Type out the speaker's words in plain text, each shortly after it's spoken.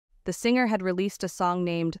the singer had released a song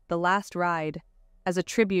named "The Last Ride" as a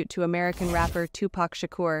tribute to American rapper Tupac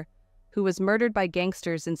Shakur, who was murdered by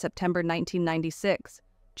gangsters in September 1996,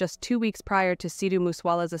 just 2 weeks prior to Sidhu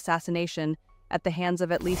Moosewala's assassination at the hands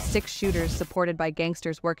of at least 6 shooters supported by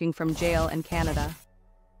gangsters working from jail in Canada.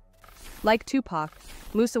 Like Tupac,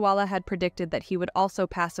 Moosewala had predicted that he would also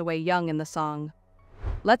pass away young in the song.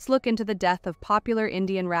 Let's look into the death of popular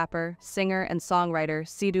Indian rapper, singer, and songwriter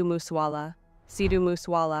Sidhu Moosewala. Sidhu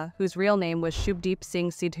Moosewala, whose real name was Shubhdeep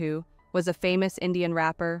Singh Sidhu, was a famous Indian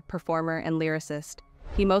rapper, performer, and lyricist.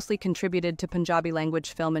 He mostly contributed to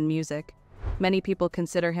Punjabi-language film and music. Many people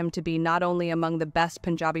consider him to be not only among the best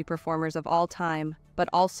Punjabi performers of all time, but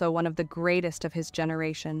also one of the greatest of his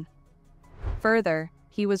generation. Further,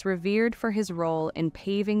 he was revered for his role in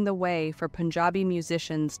paving the way for Punjabi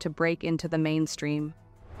musicians to break into the mainstream.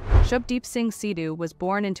 Shubhdeep Singh Sidhu was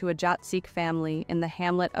born into a Jat Sikh family in the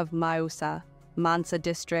hamlet of Moosa, Mansa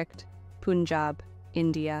district, Punjab,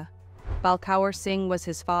 India. Balkaur Singh was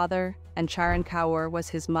his father, and Charan Kaur was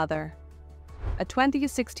his mother. A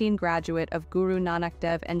 2016 graduate of Guru Nanak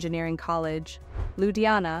Dev Engineering College,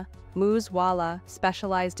 Ludhiana, Moose Wala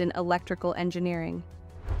specialized in electrical engineering.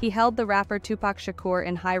 He held the rapper Tupac Shakur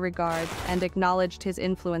in high regard and acknowledged his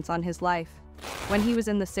influence on his life. When he was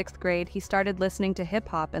in the 6th grade, he started listening to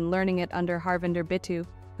hip-hop and learning it under Harvinder Bittu,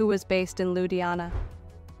 who was based in Ludhiana.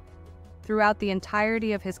 Throughout the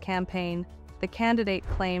entirety of his campaign, the candidate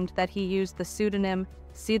claimed that he used the pseudonym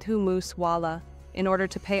Sidhu Moose Wala in order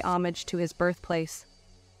to pay homage to his birthplace,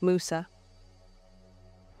 Moosa.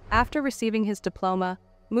 After receiving his diploma,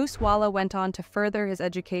 Moose Wala went on to further his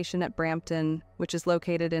education at Brampton, which is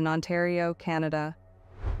located in Ontario, Canada.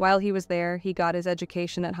 While he was there, he got his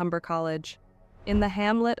education at Humber College. In the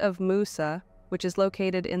hamlet of Moosa, which is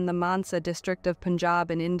located in the Mansa district of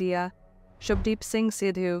Punjab in India, Shubhdeep Singh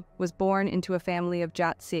Sidhu was born into a family of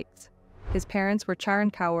Jat Sikhs. His parents were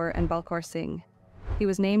Charan Kaur and Balkaur Singh. He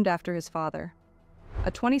was named after his father. A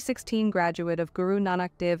 2016 graduate of Guru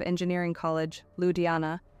Nanak Dev Engineering College,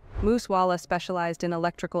 Ludhiana, Moose Wala specialized in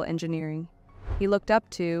electrical engineering. He looked up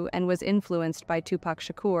to and was influenced by Tupac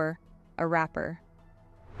Shakur, a rapper.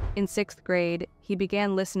 In 6th grade, he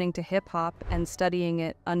began listening to hip-hop and studying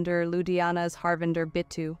it under Ludhiana's Harvinder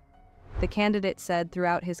Bittu. The candidate said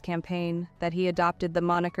throughout his campaign that he adopted the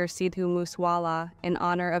moniker Sidhu Moosewala in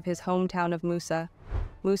honor of his hometown of Moosa.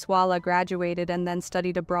 Moosewala graduated and then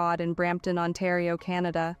studied abroad in Brampton, Ontario,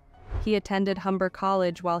 Canada. He attended Humber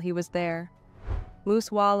College while he was there.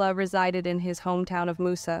 Moosewala resided in his hometown of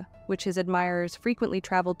Moosa, which his admirers frequently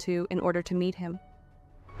traveled to in order to meet him.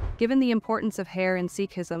 Given the importance of hair in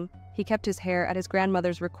Sikhism, he kept his hair at his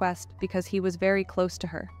grandmother's request because he was very close to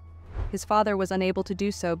her. His father was unable to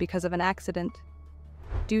do so because of an accident.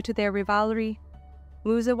 Due to their rivalry,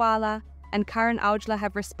 Moosewala and Charan Kaur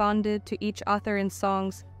have responded to each other in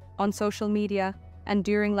songs, on social media, and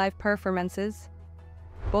during live performances.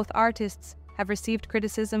 Both artists have received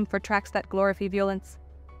criticism for tracks that glorify violence.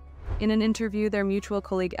 In an interview, their mutual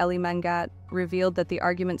colleague Eli Mangat revealed that the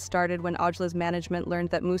argument started when Aujla's management learned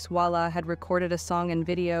that Moosewala had recorded a song and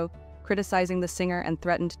video criticizing the singer and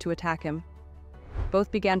threatened to attack him.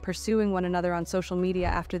 Both began pursuing one another on social media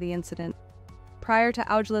after the incident. Prior to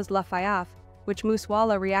Aujla's La Fayaf, which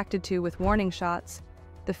Moosewala reacted to with warning shots,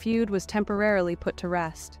 the feud was temporarily put to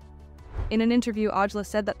rest. In an interview, Aujla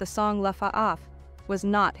said that the song La Fayaf was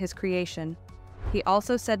not his creation. He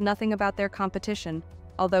also said nothing about their competition,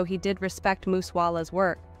 although he did respect Moosewala's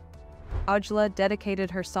work. Aujla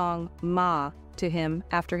dedicated her song Ma to him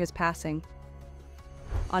after his passing.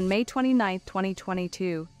 On May 29,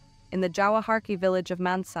 2022, in the Jawaharki village of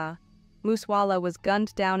Mansa, Moosewala was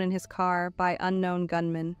gunned down in his car by unknown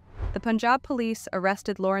gunmen. The Punjab police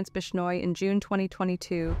arrested Lawrence Bishnoi in June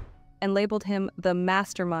 2022 and labeled him the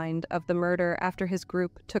mastermind of the murder after his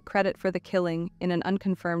group took credit for the killing in an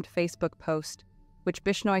unconfirmed Facebook post, which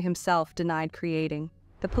Bishnoi himself denied creating.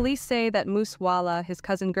 The police say that Moosewala, his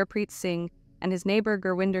cousin Gurpreet Singh, and his neighbor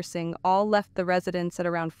Gurwinder Singh all left the residence at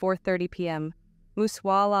around 4:30 p.m.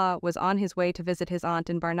 Moosewala was on his way to visit his aunt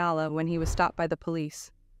in Barnala when he was stopped by the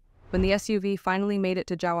police. When the SUV finally made it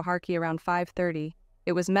to Jawaharki around 5:30,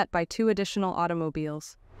 it was met by 2 additional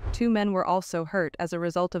automobiles. 2 men were also hurt as a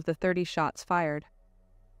result of the 30 shots fired.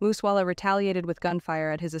 Moosewala retaliated with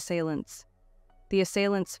gunfire at his assailants. The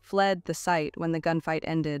assailants fled the site when the gunfight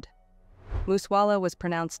ended. Moosewala was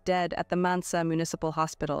pronounced dead at the Mansa Municipal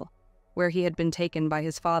Hospital, where he had been taken by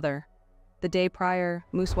his father. The day prior,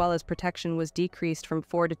 Moosewala's protection was decreased from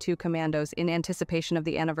 4 to 2 commandos in anticipation of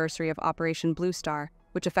the anniversary of Operation Blue Star,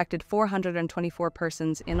 which affected 424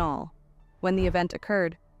 persons in all. When the event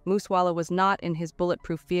occurred, Moosewala was not in his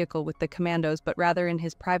bulletproof vehicle with the commandos, but rather in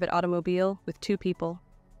his private automobile with 2 people.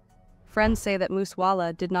 Friends say that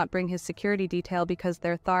Moosewala did not bring his security detail because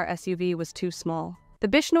their Thar SUV was too small. The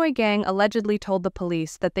Bishnoi gang allegedly told the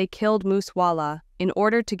police that they killed Moosewala in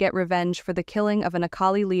order to get revenge for the killing of an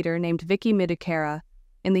Akali leader named Vicky Midukera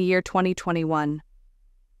in the year 2021.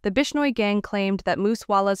 The Bishnoi gang claimed that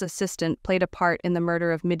Moosewala's assistant played a part in the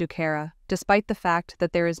murder of Midukera, despite the fact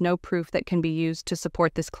that there is no proof that can be used to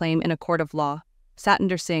support this claim in a court of law.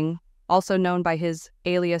 Harvinder Singh, also known by his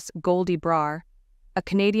alias Goldie Brar, a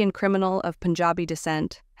Canadian criminal of Punjabi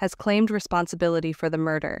descent, has claimed responsibility for the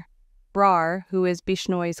murder. Brar, who is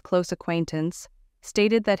Bishnoi's close acquaintance,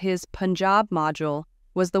 stated that his Punjab module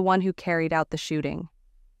was the one who carried out the shooting.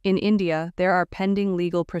 In India, there are pending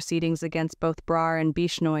legal proceedings against both Brar and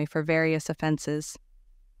Bishnoi for various offences.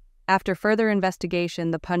 After further investigation,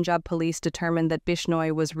 the Punjab police determined that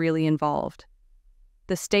Bishnoi was really involved.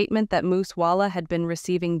 The statement that Moosewala had been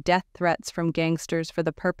receiving death threats from gangsters for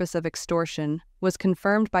the purpose of extortion was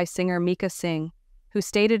confirmed by singer Mika Singh, who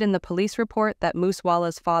stated in the police report that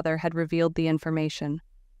Moosewala's father had revealed the information.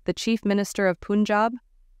 The Chief Minister of Punjab,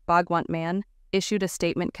 Bhagwant Mann, issued a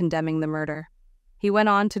statement condemning the murder. He went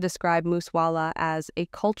on to describe Moosewala as a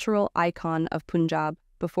cultural icon of Punjab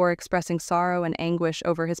before expressing sorrow and anguish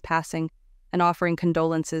over his passing and offering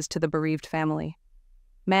condolences to the bereaved family.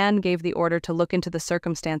 Mann gave the order to look into the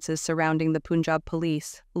circumstances surrounding the Punjab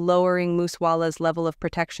police, lowering Moosewala's level of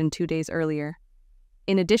protection 2 days earlier.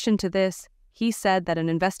 In addition to this, he said that an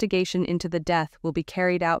investigation into the death will be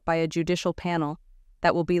carried out by a judicial panel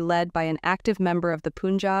that will be led by an active member of the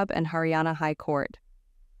Punjab and Haryana High Court.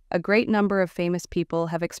 A great number of famous people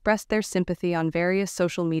have expressed their sympathy on various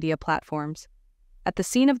social media platforms. At the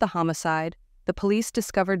scene of the homicide, the police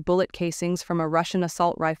discovered bullet casings from a Russian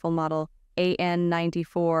assault rifle model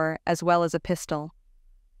AN-94 as well as a pistol.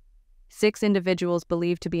 6 individuals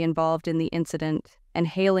believed to be involved in the incident and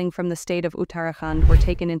hailing from the state of Uttarakhand were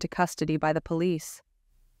taken into custody by the police.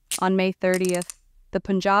 On May 30th, the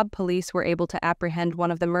Punjab police were able to apprehend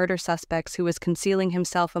one of the murder suspects who was concealing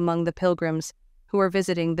himself among the pilgrims who were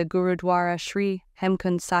visiting the Gurudwara Sri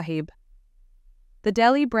Hemkund Sahib. The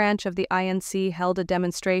Delhi branch of the INC held a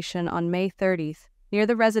demonstration on May 30th near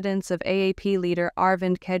the residence of AAP leader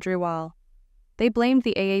Arvind Kejriwal. They blamed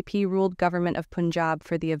the AAP-ruled government of Punjab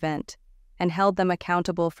for the event and held them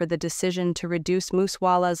accountable for the decision to reduce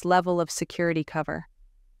Moosewala's level of security cover.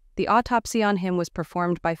 The autopsy on him was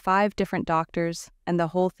performed by 5 different doctors, and the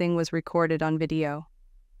whole thing was recorded on video.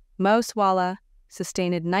 Moosewala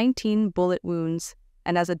sustained 19 bullet wounds,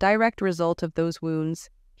 and as a direct result of those wounds,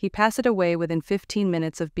 he passed away within 15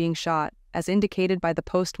 minutes of being shot, as indicated by the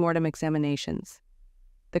post-mortem examinations.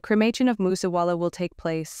 The cremation of Moosewala will take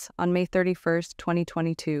place on May 31,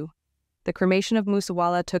 2022. The cremation of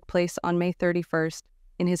Moosewala took place on May 31st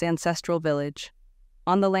in his ancestral village.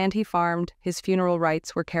 On the land he farmed, his funeral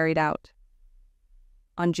rites were carried out.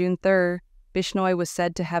 On June 3rd, Bishnoi was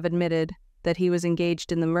said to have admitted that he was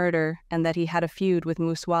engaged in the murder and that he had a feud with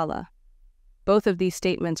Moosewala. Both of these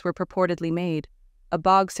statements were purportedly made. A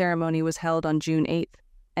bog ceremony was held on June 8th,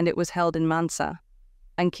 and it was held in Mansa.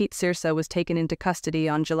 Ankit Sirsa was taken into custody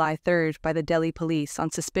on July 3rd by the Delhi police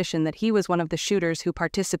on suspicion that he was one of the shooters who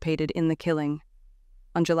participated in the killing.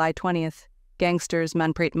 On July 20th, gangsters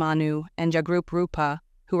Manpreet Manu and Jagrup Rupa,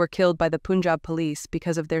 who were killed by the Punjab police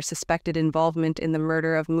because of their suspected involvement in the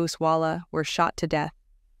murder of Moosewala, were shot to death.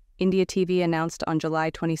 India TV announced on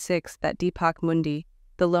July 26 that Deepak Mundi,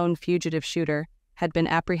 the lone fugitive shooter, had been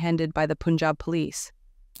apprehended by the Punjab police.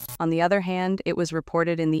 On the other hand, it was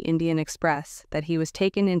reported in the Indian Express that he was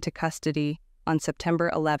taken into custody on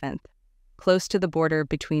September 11th, close to the border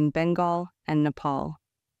between Bengal and Nepal.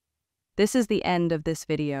 This is the end of this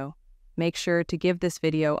video. Make sure to give this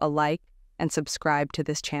video a like and subscribe to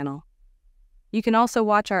this channel. You can also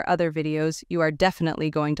watch our other videos. You are definitely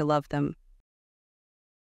going to love them.